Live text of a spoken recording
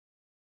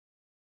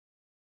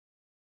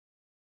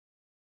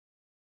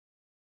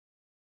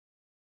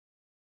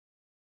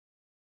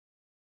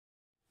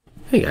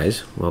Hey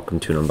guys, welcome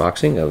to an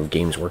unboxing of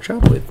Games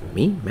Workshop with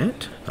me,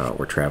 Matt.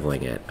 We're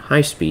traveling at high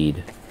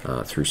speed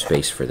through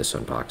space for this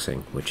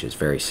unboxing, which is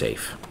very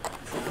safe.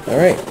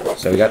 Alright,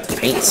 so we got the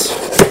paints.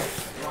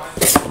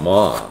 Come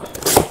on.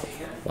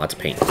 Lots of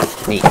paint.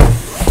 Neat.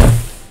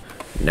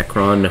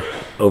 Necron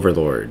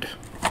Overlord.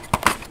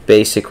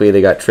 Basically, they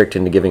got tricked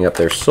into giving up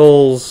their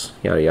souls,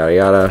 yada yada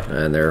yada,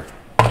 and they're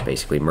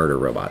basically murder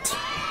robots.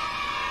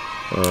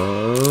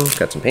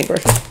 Got some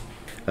paintbrush.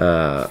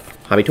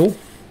 Hobby tool.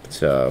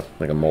 It's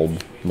like a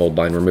mold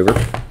line remover.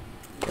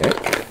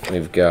 Okay.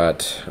 We've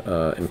got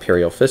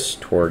Imperial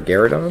Fist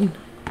Torgaradon.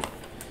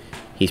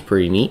 He's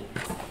pretty neat.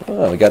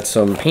 Oh, we got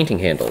some painting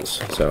handles,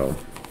 so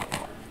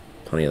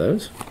plenty of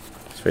those.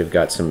 So we've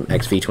got some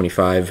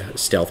XV-25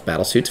 stealth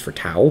battlesuits for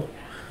Tau.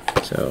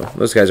 So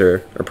those guys are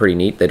pretty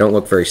neat. They don't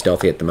look very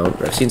stealthy at the moment,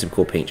 but I've seen some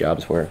cool paint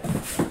jobs where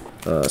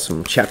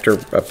some chapter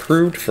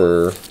approved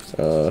for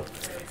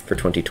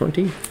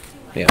 2020.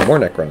 Yeah, more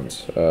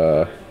Necrons.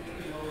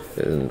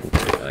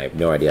 I have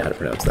no idea how to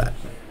pronounce that.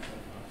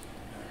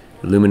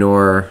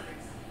 Luminor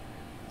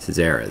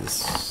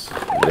Caesares.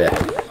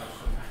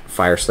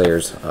 Fire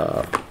Slayers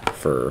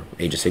for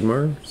Age of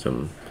Sigmar.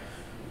 Some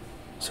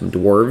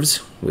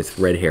dwarves with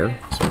red hair.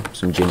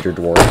 Some ginger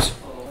dwarves.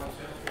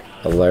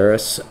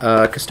 Alaris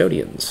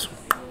Custodians.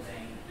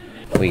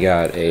 We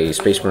got a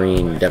Space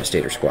Marine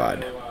Devastator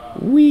squad.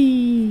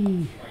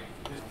 Whee!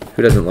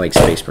 Who doesn't like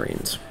Space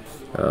Marines?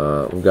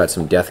 We've got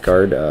some Death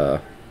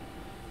Guard.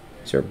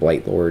 These are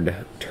Blight Lord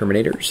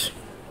Terminators.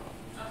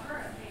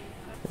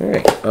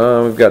 Alright,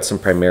 we've got some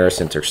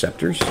Primaris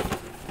Interceptors.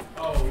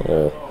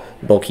 Little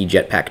bulky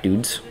jetpack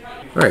dudes.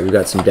 Alright, we've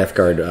got some Death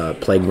Guard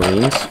Plague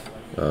Marines.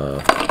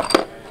 I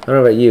don't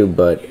know about you,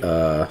 but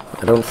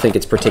I don't think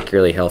it's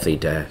particularly healthy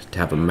to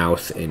have a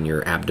mouth in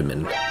your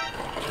abdomen.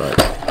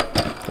 But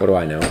what do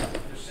I know?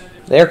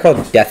 They are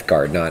called Death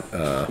Guard, not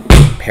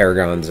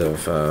paragons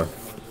of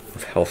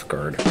Health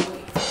Guard.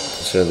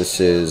 So this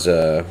is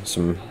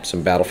some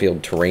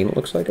battlefield terrain, it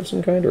looks like, of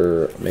some kind,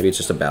 or maybe it's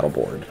just a battle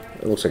board.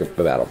 It looks like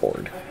a battle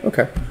board.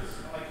 Okay.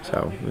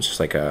 So it's just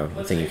like a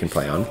thing you can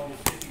play on.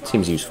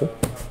 Seems useful.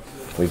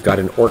 We've got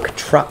an orc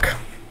truck.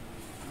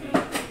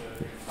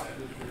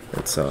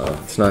 It's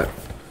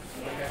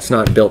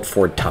not built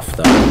for tough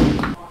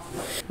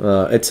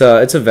though. It's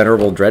a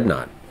venerable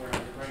dreadnought.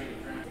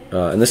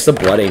 And this is a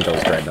Blood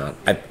Angels dreadnought.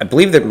 I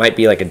believe there might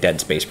be like a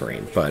dead Space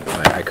Marine, but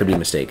I could be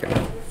mistaken.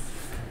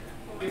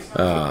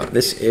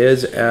 This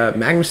is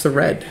Magnus the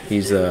Red.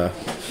 He's a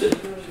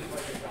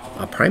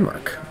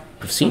Primarch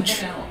of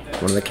Siege,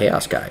 one of the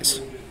Chaos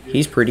guys.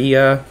 He's pretty,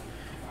 you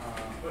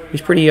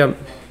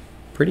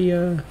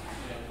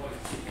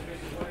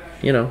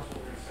know,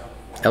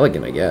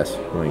 elegant, I guess.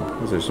 I mean,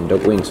 those are some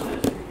dope wings.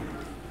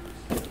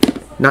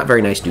 Not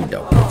very nice dude,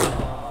 though.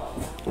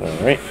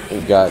 Alright,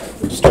 we've got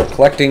start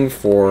collecting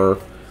for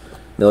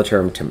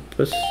Militarum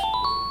Tempus.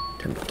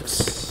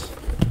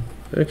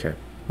 Okay,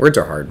 words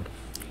are hard.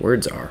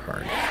 Words are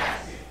hard.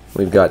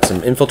 We've got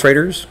some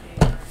infiltrators.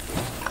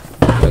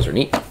 Those are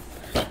neat.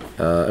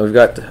 And we've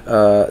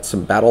got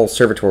some battle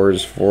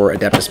servitors for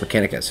Adeptus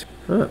Mechanicus.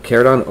 Oh,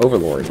 Caradon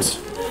Overlords.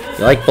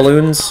 You like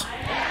balloons?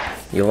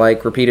 You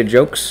like repeated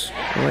jokes?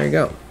 Well, there you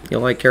go. You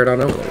like Caradon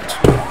Overlords.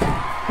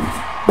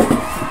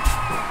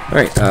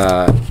 Alright,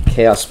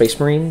 Chaos Space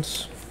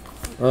Marines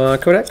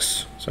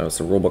Codex. So it's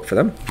the rulebook for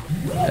them.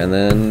 And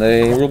then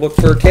the rulebook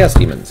for Chaos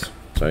Demons.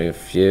 So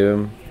if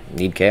you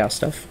need Chaos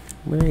stuff,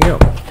 there you go.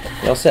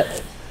 You're all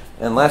set.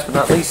 And last but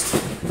not least,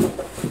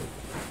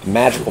 a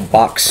magical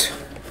box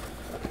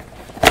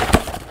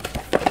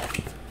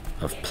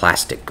of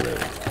plastic glue.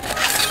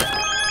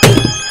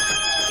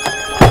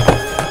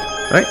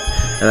 Alright,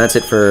 and that's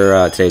it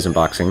for today's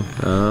unboxing.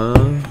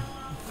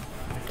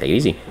 Take it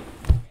easy.